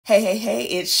Hey,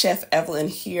 it's Chef Evelyn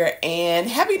here, and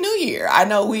Happy New Year. I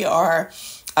know we are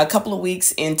a couple of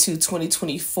weeks into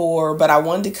 2024, but I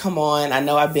wanted to come on. I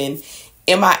know I've been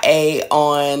MIA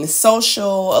on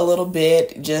social a little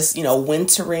bit, just,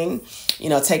 wintering,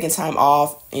 taking time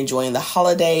off, enjoying the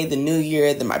holiday, the New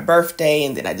Year, then my birthday,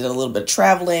 and then I did a little bit of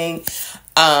traveling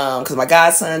because my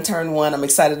godson turned 1. I'm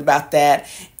excited about that,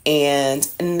 and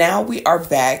now we are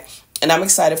back. And I'm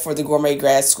excited for the Gourmet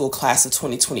Grad School class of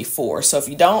 2024. So if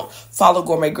you don't follow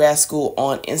Gourmet Grad School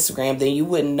on Instagram, then you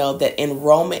wouldn't know that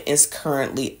enrollment is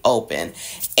currently open.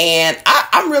 And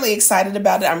I'm really excited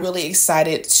about it. I'm really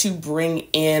excited to bring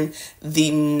in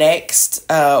the next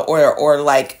or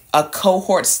like a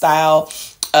cohort style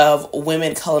of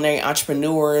women culinary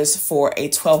entrepreneurs for a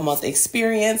 12-month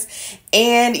experience.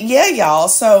 And yeah, y'all.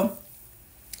 So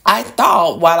I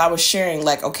thought while I was sharing,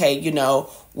 like, okay,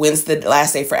 when's the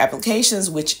last day for applications,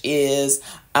 which is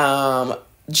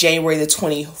January the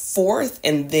 24th.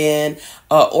 And then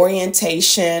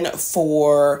orientation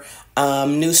for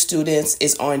new students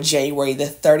is on January the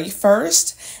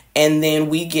 31st. And then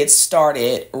we get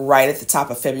started right at the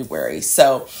top of February.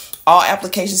 So all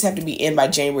applications have to be in by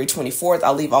January 24th.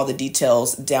 I'll leave all the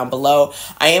details down below.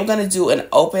 I am going to do an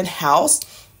open house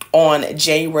on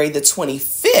January the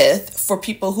 25th for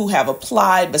people who have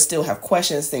applied but still have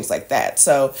questions, things like that.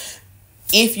 So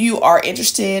if you are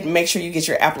interested, make sure you get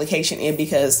your application in,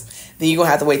 because then you're going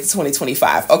to have to wait to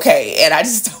 2025. Okay. And I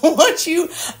just don't want you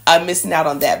missing out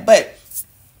on that. But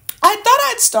I thought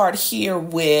I'd start here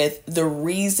with the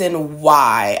reason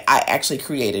why I actually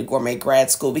created Gourmet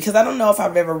Grad School, because I don't know if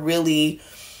I've ever really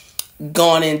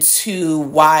gone into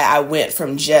why I went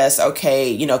from just,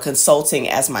 consulting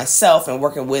as myself and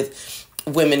working with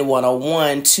women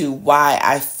one-on-one to why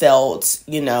I felt,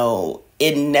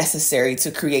 it necessary to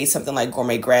create something like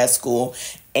Gourmet Grad School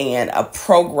and a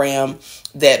program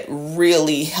that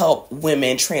really helped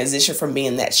women transition from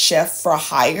being that chef for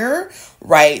hire,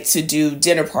 right, to do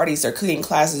dinner parties or cooking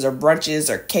classes or brunches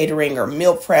or catering or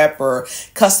meal prep or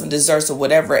custom desserts or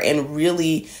whatever, and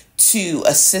really to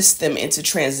assist them into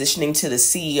transitioning to the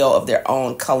CEO of their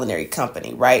own culinary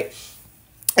company, right?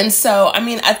 And so,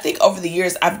 I think over the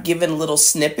years I've given little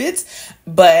snippets,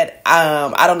 but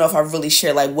I don't know if I've really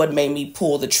shared like what made me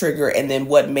pull the trigger and then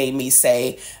what made me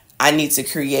say I need to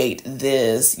create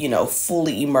this,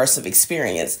 fully immersive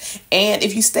experience. And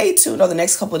if you stay tuned over the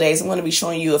next couple of days, I'm going to be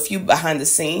showing you a few behind the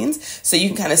scenes so you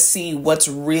can kind of see what's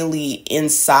really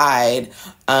inside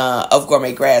of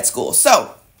Gourmet Grad School.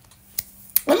 So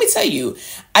let me tell you,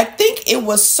 I think it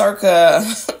was circa,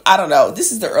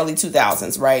 this is the early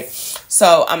 2000s, right?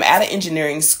 So I'm at an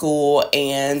engineering school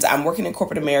and I'm working in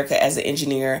corporate America as an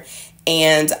engineer.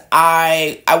 And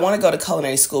I want to go to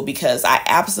culinary school because I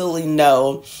absolutely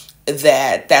know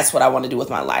that that's what I want to do with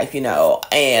my life,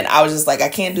 And I was just like, I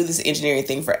can't do this engineering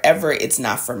thing forever. It's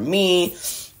not for me.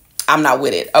 I'm not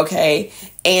with it. Okay.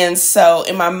 And so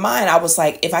in my mind, I was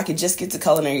like, if I could just get to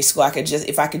culinary school,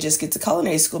 if I could just get to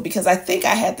culinary school, because I think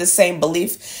I had the same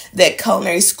belief that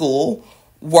culinary school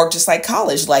worked just like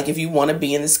college. Like if you want to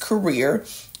be in this career,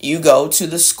 you go to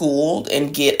the school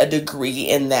and get a degree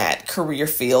in that career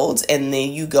field, and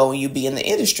then you go and you be in the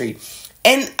industry.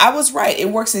 And I was right. It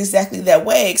works exactly that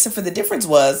way, except for the difference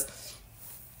was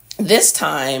this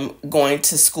time going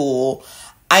to school,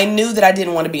 I knew that I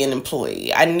didn't want to be an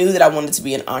employee. I knew that I wanted to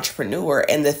be an entrepreneur.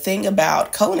 And the thing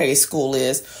about culinary school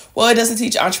is, well, it doesn't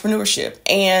teach entrepreneurship.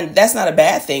 And that's not a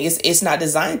bad thing. It's not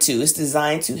designed to. It's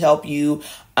designed to help you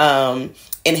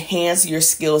enhance your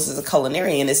skills as a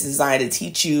culinarian. It's designed to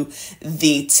teach you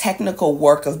the technical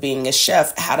work of being a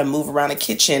chef, how to move around a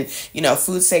kitchen,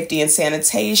 food safety and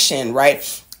sanitation,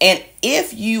 right? And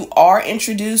if you are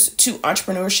introduced to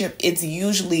entrepreneurship, it's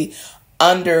usually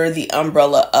under the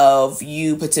umbrella of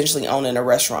you potentially owning a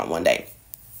restaurant one day.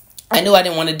 I knew I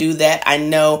didn't want to do that. I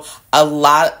know a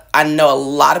lot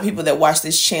of people that watch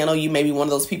this channel. You may be one of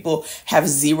those people have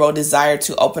zero desire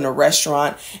to open a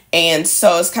restaurant. And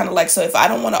so it's kind of like, so if I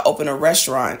don't want to open a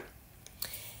restaurant,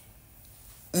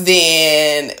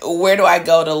 then where do I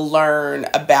go to learn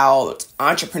about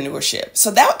entrepreneurship?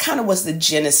 So that kind of was the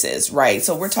genesis, right?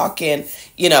 So we're talking,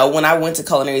 when I went to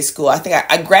culinary school, I think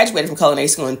I graduated from culinary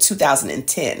school in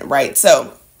 2010, right?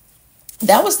 So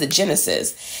that was the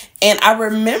genesis. And I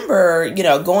remember,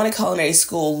 going to culinary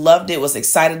school, loved it, was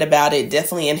excited about it,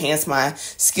 definitely enhanced my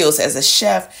skills as a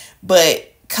chef,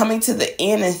 but coming to the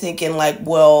end and thinking like,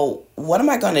 well, what am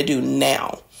I going to do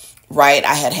now? Right.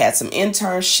 I had some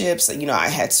internships, I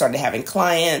had started having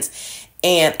clients,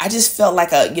 and I just felt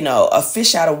like a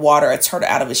fish out of water, a turtle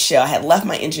out of a shell. I had left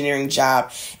my engineering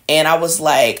job and I was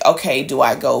like, okay, do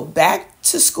I go back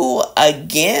to school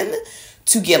again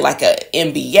to get like a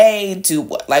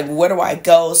MBA, like, where do I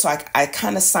go? So I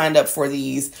kind of signed up for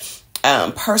these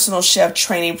personal chef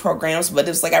training programs, but it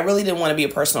was like I really didn't want to be a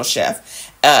personal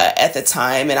chef at the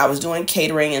time, and I was doing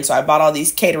catering, and so I bought all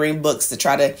these catering books to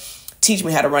try to teach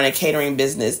me how to run a catering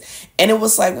business. And it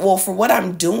was like, well, for what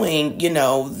I'm doing,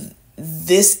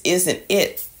 this isn't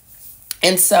it.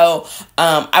 And so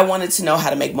I wanted to know how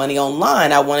to make money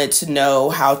online. I wanted to know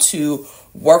how to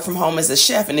work from home as a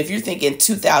chef. And if you're thinking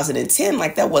 2010,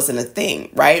 like, that wasn't a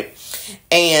thing, right?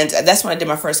 And that's when I did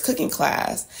my first cooking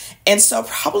class. And so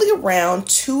probably around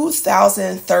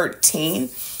 2013,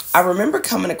 I remember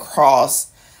coming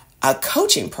across a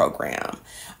coaching program.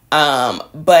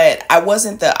 But I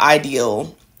wasn't the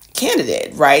ideal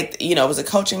candidate, right? It was a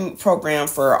coaching program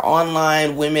for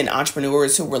online women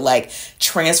entrepreneurs who were like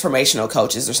transformational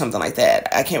coaches or something like that.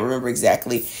 I can't remember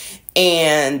exactly.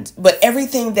 But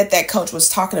everything that coach was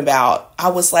talking about, I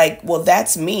was like, well,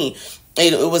 that's me.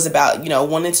 It was about,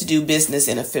 wanting to do business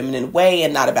in a feminine way,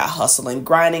 and not about hustle and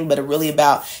grinding, but really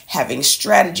about having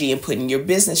strategy and putting your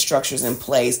business structures in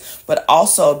place, but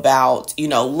also about,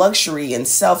 luxury and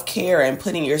self-care and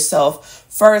putting yourself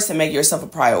first and making yourself a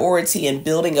priority and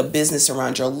building a business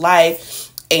around your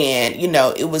life. And,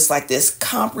 it was like this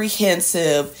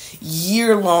comprehensive,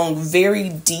 year-long,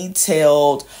 very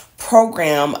detailed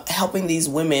program helping these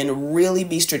women really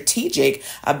be strategic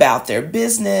about their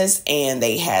business. And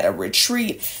they had a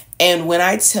retreat. And when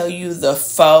I tell you, the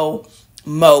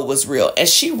FOMO was real. And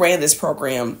she ran this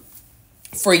program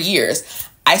for years.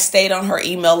 I stayed on her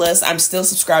email list. I'm still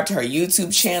subscribed to her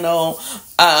YouTube channel.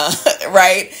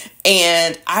 Right.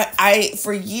 And I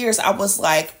for years, I was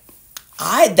like,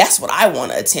 that's what I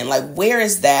want to attend. Like, where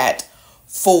is that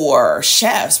for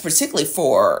chefs, particularly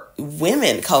for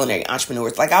women culinary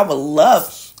entrepreneurs? Like, I would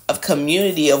love a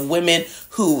community of women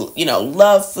who,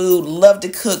 love food, love to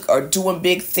cook, are doing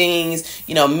big things,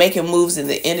 making moves in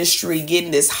the industry,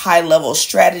 getting this high level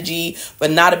strategy,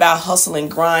 but not about hustle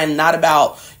and grind, not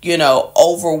about,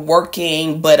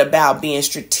 overworking, but about being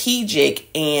strategic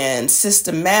and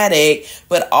systematic,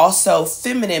 but also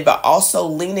feminine, but also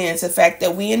leaning into the fact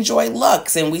that we enjoy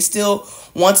lux and we still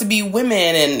want to be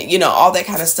women and, all that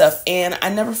kind of stuff. And I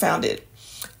never found it.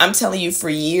 I'm telling you, for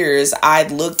years,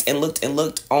 I'd looked and looked and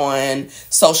looked on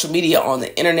social media, on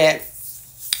the internet.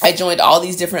 I joined all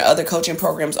these different other coaching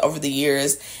programs over the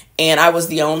years, and I was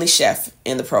the only chef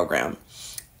in the program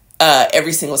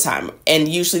every single time, and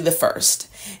usually the first.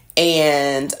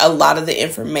 And a lot of the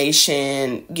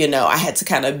information, I had to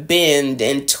kind of bend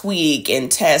and tweak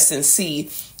and test and see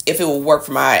if it would work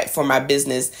for my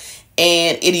business,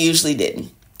 and it usually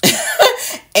didn't.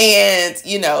 And,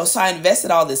 so I invested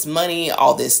all this money,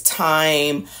 all this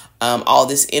time, all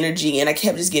this energy, and I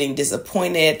kept just getting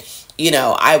disappointed.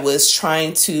 I was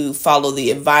trying to follow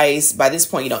the advice. By this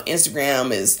point,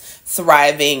 Instagram is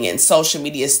thriving and social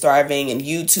media is thriving and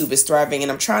YouTube is thriving.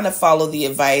 And I'm trying to follow the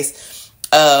advice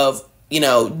of,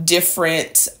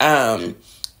 different,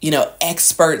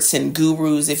 experts and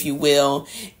gurus, if you will.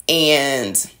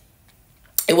 And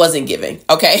it wasn't giving.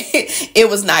 Okay. It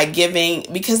was not giving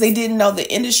because they didn't know the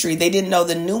industry. They didn't know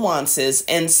the nuances.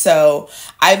 And so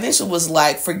I eventually was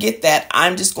like, forget that.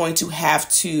 I'm just going to have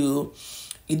to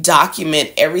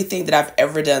document everything that I've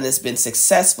ever done that's been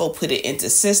successful, put it into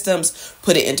systems,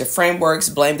 put it into frameworks,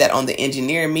 blame that on the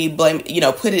engineer in me,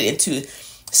 put it into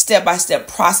step-by-step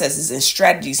processes and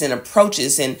strategies and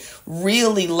approaches, and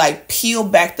really like peel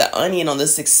back the onion on the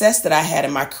success that I had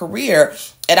in my career.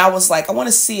 And I was like, I want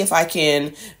to see if I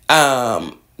can,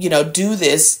 do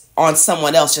this on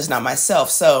someone else, just not myself.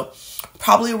 So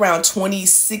probably around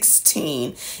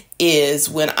 2016 is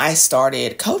when I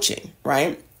started coaching,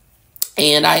 right?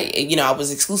 And I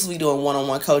was exclusively doing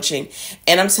one-on-one coaching,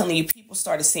 and I'm telling you, people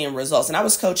started seeing results. And I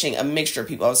was coaching a mixture of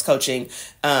people. I was coaching,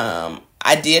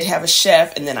 I did have a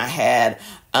chef, and then I had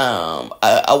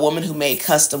a woman who made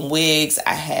custom wigs.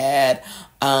 I had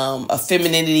a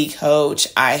femininity coach.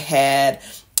 I had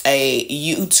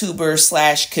a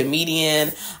YouTuber /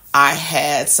 comedian. I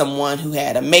had someone who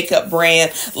had a makeup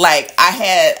brand. Like, I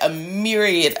had a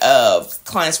myriad of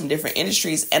clients from different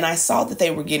industries, and I saw that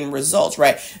they were getting results,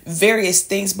 right? Various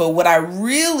things. But what I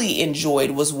really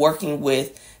enjoyed was working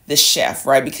with the chef,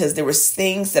 right? Because there was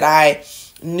things that I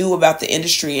knew about the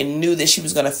industry and knew that she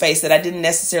was going to face that I didn't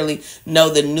necessarily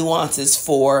know the nuances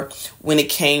for when it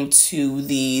came to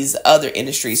these other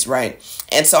industries, right?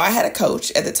 And so I had a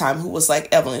coach at the time who was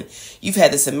like, Evelyn, you've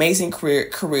had this amazing career.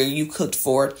 You cooked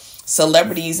for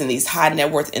celebrities and these high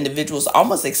net worth individuals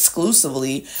almost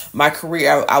exclusively. My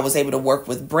career, I was able to work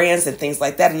with brands and things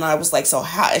like that. And I was like, so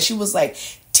how? And she was like,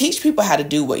 teach people how to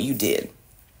do what you did.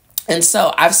 And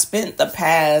so I've spent the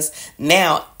past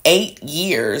now 8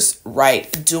 years,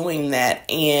 right, doing that.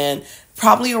 And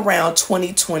probably around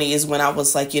 2020 is when I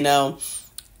was like,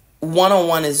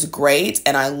 one-on-one is great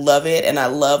and I love it. And I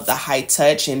love the high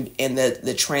touch and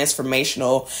the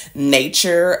transformational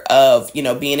nature of,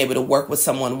 being able to work with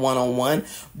someone one-on-one.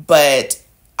 But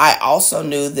I also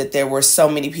knew that there were so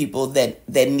many people that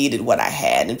needed what I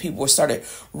had, and people started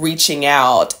reaching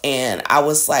out. And I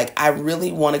was like, I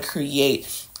really want to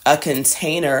create a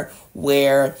container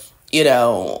where,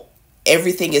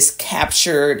 everything is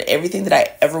captured. Everything that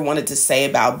I ever wanted to say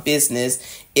about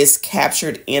business is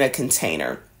captured in a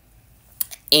container.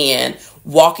 And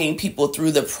walking people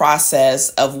through the process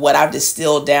of what I've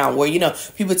distilled down, where,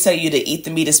 people tell you to eat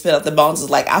the meat and spit out the bones. Is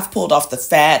like, I've pulled off the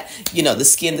fat, the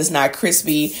skin that's not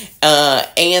crispy,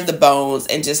 and the bones,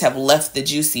 and just have left the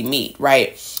juicy meat,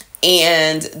 right?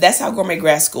 And that's how Gourmet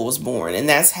Grad School was born. And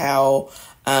that's how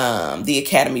the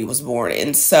Academy was born.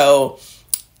 And so,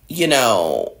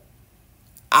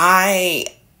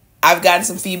 I've gotten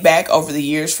some feedback over the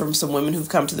years from some women who've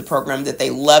come to the program that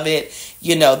they love it,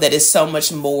 that it's so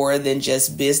much more than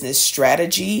just business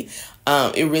strategy.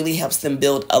 It really helps them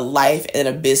build a life and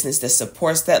a business that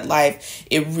supports that life.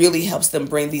 It really helps them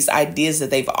bring these ideas that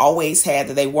they've always had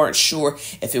that they weren't sure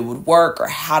if it would work or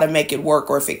how to make it work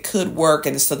or if it could work.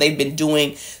 And so they've been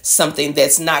doing something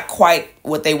that's not quite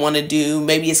what they want to do.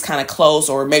 Maybe it's kind of close,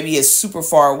 or maybe it's super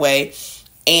far away,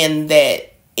 and that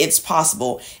it's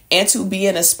possible. And to be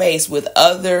in a space with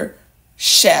other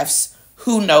chefs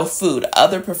who know food,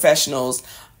 other professionals,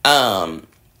 has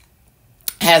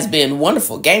been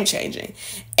wonderful, game changing.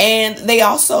 And they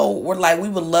also were like, we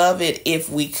would love it if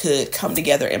we could come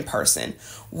together in person.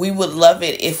 We would love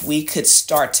it if we could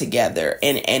start together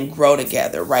and grow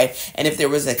together, right? And if there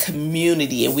was a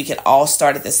community and we could all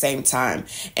start at the same time.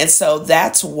 And so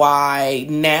that's why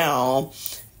now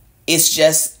it's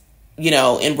just,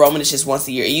 enrollment is just once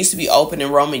a year. It used to be open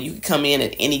enrollment. You could come in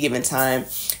at any given time.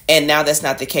 And now that's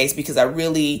not the case, because I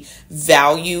really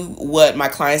value what my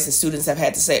clients and students have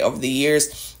had to say over the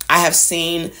years. I have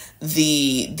seen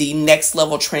the next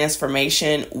level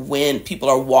transformation when people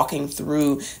are walking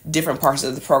through different parts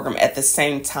of the program at the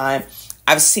same time.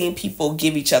 I've seen people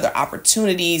give each other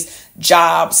opportunities,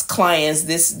 jobs, clients,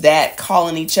 this, that,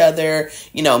 calling each other,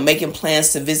 making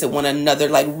plans to visit one another,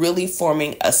 like really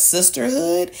forming a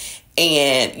sisterhood.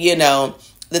 And,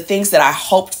 the things that I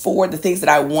hoped for, the things that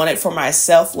I wanted for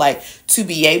myself, like to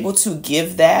be able to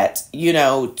give that,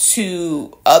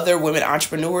 to other women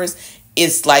entrepreneurs,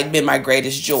 it's like been my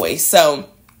greatest joy. So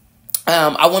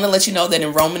I want to let you know that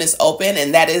enrollment is open,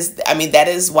 and that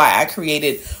is why I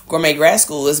created Gourmet Grad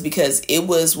School, is because it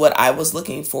was what I was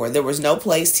looking for. There was no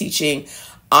place teaching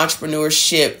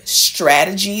entrepreneurship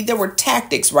strategy. There were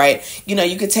tactics, right?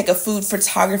 You could take a food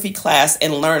photography class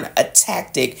and learn a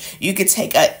tactic. You could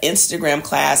take an Instagram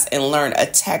class and learn a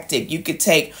tactic. You could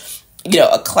take,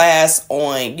 a class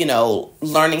on,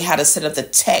 learning how to set up the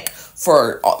tech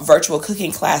for virtual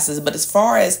cooking classes. But as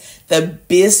far as the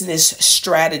business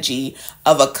strategy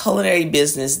of a culinary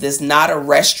business that's not a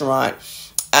restaurant,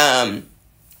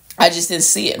 I just didn't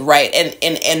see it, right?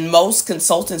 And most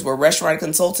consultants were restaurant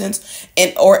consultants,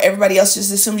 or everybody else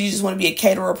just assumed you just want to be a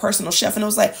caterer or personal chef. And it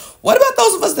was like, what about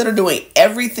those of us that are doing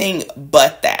everything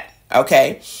but that?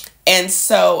 Okay. And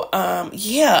so,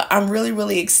 I'm really,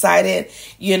 really excited.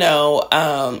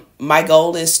 My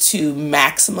goal is to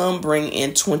maximum bring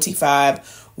in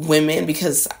 25 women,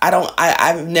 because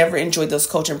I've never enjoyed those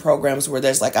coaching programs where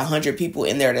there's like 100 people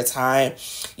in there at a time.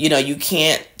 You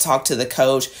can't talk to the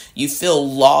coach. You feel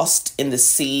lost in the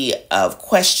sea of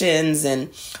questions and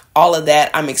all of that.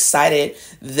 I'm excited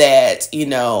that,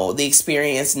 the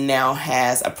experience now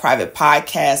has a private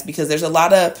podcast, because there's a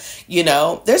lot of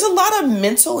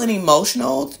mental and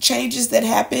emotional changes that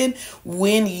happen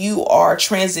when you are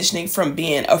transitioning from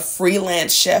being a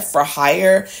freelance chef for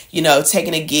hire,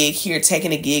 taking a gig here,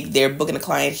 taking a gig there, booking a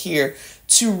client here,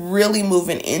 to really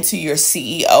moving into your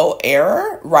CEO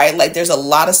era, right? Like there's a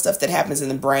lot of stuff that happens in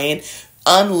the brain,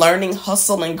 unlearning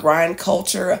hustle and grind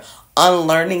culture,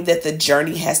 unlearning that the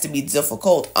journey has to be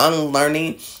difficult,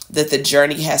 unlearning that the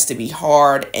journey has to be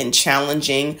hard and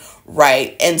challenging,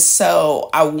 right? And so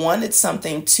I wanted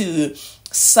something to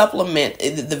supplement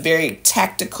the very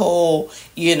tactical,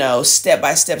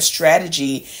 step-by-step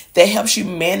strategy that helps you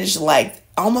manage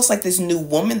almost like this new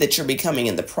woman that you're becoming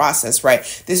in the process,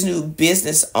 right? This new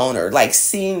business owner, like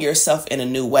seeing yourself in a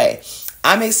new way.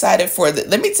 I'm excited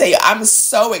let me tell you, I'm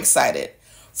so excited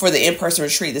for the in-person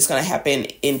retreat that's going to happen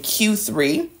in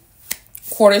Q3,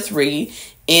 quarter 3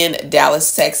 in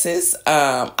Dallas, Texas.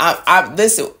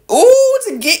 Listen,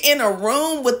 to get in a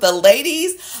room with the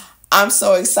ladies, I'm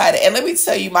so excited. And let me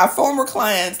tell you, my former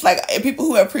clients, like people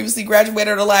who have previously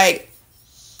graduated, are like,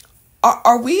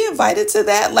 are we invited to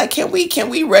that? Like, can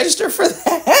we register for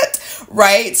that?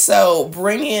 Right? So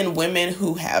bring in women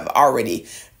who have already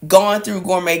gone through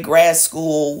Gourmet Grad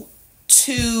School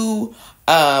to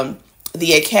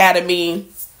the academy.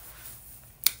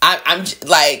 I'm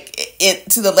like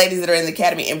to the ladies that are in the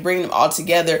academy, and bring them all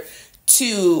together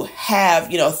to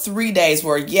have, 3 days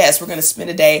where, yes, we're going to spend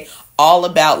a day all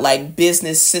about like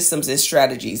business systems and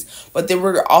strategies. But then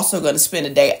we're also going to spend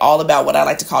a day all about what I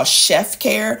like to call chef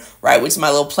care, right? Which is my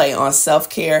little play on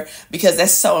self-care, because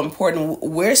that's so important.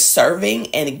 We're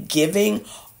serving and giving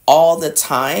all the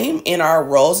time in our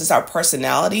roles. It's our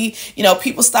personality.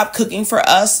 People stop cooking for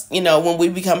us, when we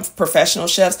become professional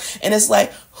chefs, and it's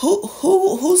like,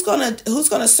 who's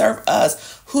gonna serve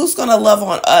us? Who's gonna love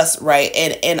on us, right?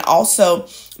 And also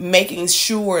making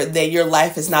sure that your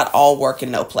life is not all work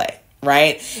and no play,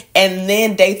 right? And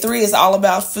then day 3 is all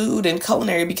about food and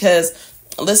culinary, because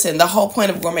listen, the whole point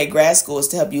of Gourmet Grad School is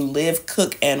to help you live,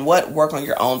 cook, and work on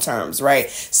your own terms, right?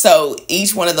 So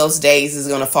each one of those days is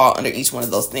going to fall under each one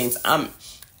of those things. I'm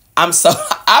so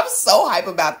hype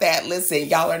about that. Listen,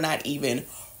 y'all are not even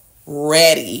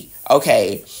ready,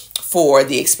 okay, for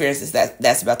the experiences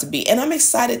that's about to be. And I'm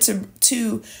excited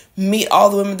to meet all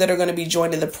the women that are going to be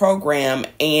joining the program,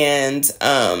 and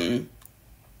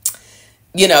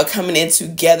coming in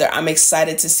together. I'm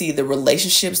excited to see the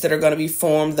relationships that are going to be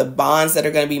formed, the bonds that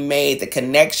are going to be made, the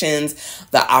connections,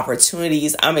 the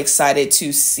opportunities. I'm excited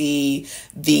to see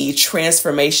the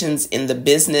transformations in the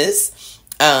business.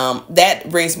 That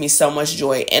brings me so much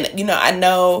joy. And, I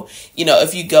know,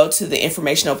 if you go to the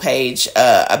informational page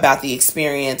about the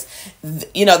experience,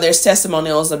 there's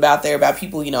testimonials about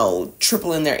people,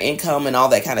 tripling their income and all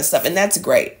that kind of stuff. And that's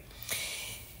great.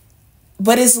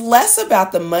 But it's less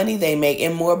about the money they make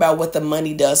and more about what the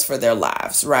money does for their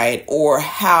lives, right? Or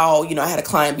how, I had a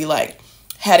client be like,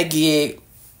 had a gig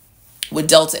with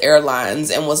Delta Airlines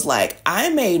and was like, I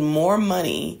made more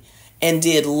money and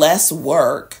did less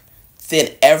work than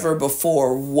ever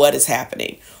before. What is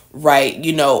happening, right?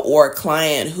 Or a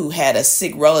client who had a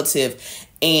sick relative,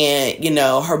 and,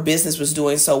 her business was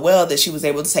doing so well that she was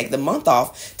able to take the month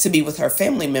off to be with her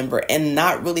family member and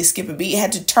not really skip a beat.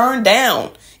 Had to turn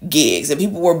down gigs, and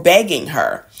people were begging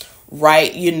her,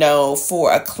 right?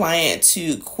 For a client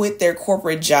to quit their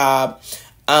corporate job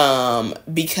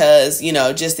because,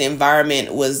 just the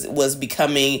environment was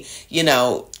becoming,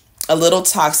 a little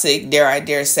toxic, dare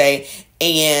I say,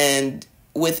 and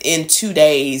within 2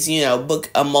 days,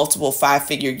 book a multiple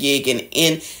 5-figure gig,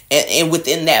 and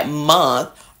within that month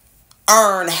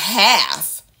earn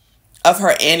half of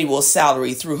her annual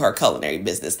salary through her culinary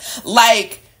business.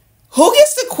 Like, who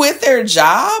gets to quit their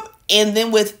job and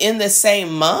then within the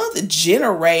same month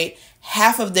generate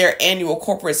half of their annual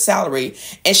corporate salary?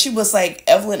 And she was like,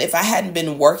 Evelyn, if I hadn't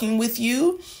been working with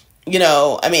you,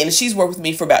 she's worked with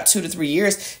me for about 2 to 3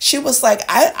 years. She was like,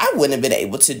 I wouldn't have been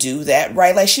able to do that,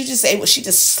 right? Like she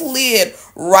just slid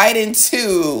right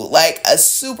into like a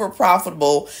super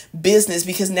profitable business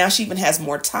because now she even has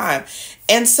more time.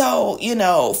 And so,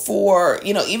 for,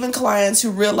 even clients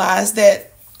who realize that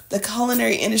the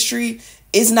culinary industry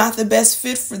is not the best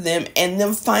fit for them, and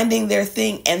them finding their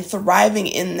thing and thriving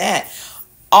in that,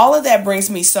 all of that brings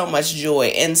me so much joy.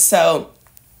 And so,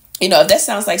 if that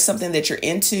sounds like something that you're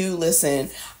into, listen,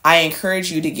 I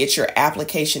encourage you to get your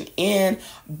application in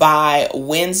by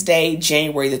Wednesday,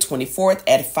 January the 24th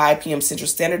at 5 p.m. Central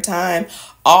Standard Time.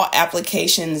 All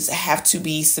applications have to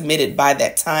be submitted by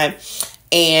that time.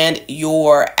 And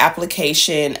your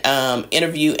application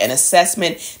interview and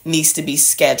assessment needs to be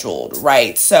scheduled,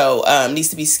 right? So needs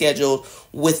to be scheduled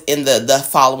within the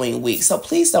following week. So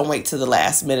please don't wait to the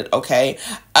last minute, okay?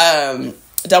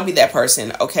 Don't be that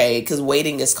person, okay? Because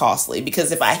waiting is costly.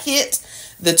 Because if I hit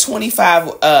the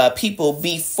 25 people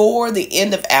before the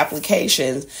end of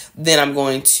applications, then I'm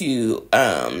going to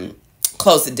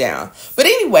close it down. But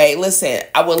anyway, listen,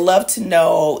 I would love to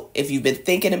know if you've been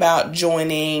thinking about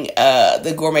joining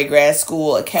the Gourmet Grad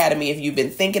School Academy, if you've been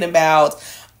thinking about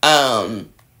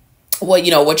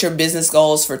what your business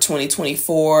goals for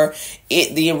 2024.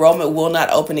 The enrollment will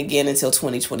not open again until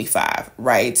 2025,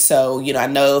 right? So, I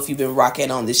know if you've been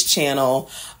rocking on this channel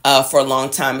for a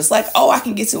long time, it's like, oh, I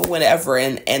can get to it whenever,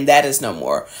 and that is no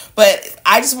more. But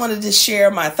I just wanted to share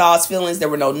my thoughts, feelings. There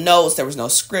were no notes, there was no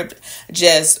script.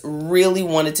 Just really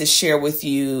wanted to share with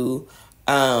you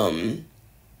my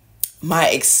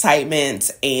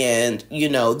excitement and,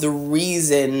 the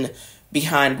reason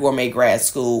behind Gourmet Grad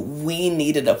School. We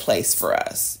needed a place for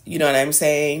us. You know what I'm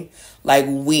saying? Like,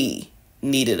 we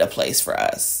needed a place for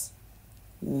us.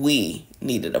 we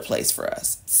needed a place for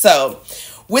us. So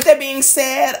with that being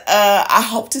said, I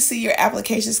hope to see your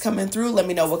applications coming through. Let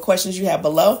me know what questions you have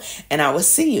below, and I will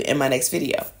see you in my next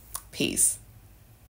video. Peace.